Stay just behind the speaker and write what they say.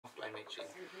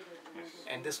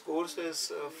And this course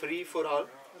is free for all,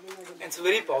 and it's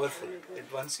very powerful.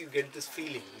 That once you get this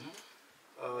feeling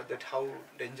that how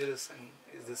dangerous and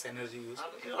is this energy used,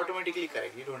 you automatically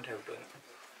correct. You don't have to.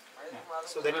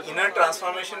 So that inner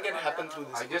transformation can happen through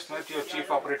this. I just met your chief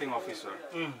operating officer.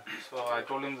 So I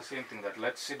told him the same thing, that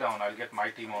let's sit down. I'll get my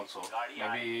team also.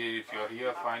 Maybe if you're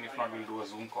here, fine. If not, we'll do a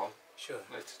Zoom call. Sure.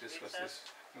 Let's discuss this.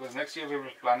 Because next year we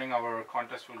were planning our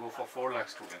contest will go for 4 lakh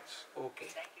students. Okay.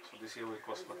 So this year it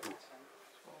was for 2.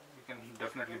 So we can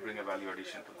definitely bring a value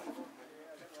addition to them.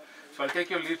 So I'll take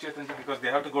your leave, Chetanji, because they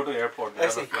have to go to airport. They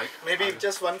have a flight. Maybe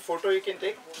just one photo you can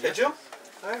take. Yes.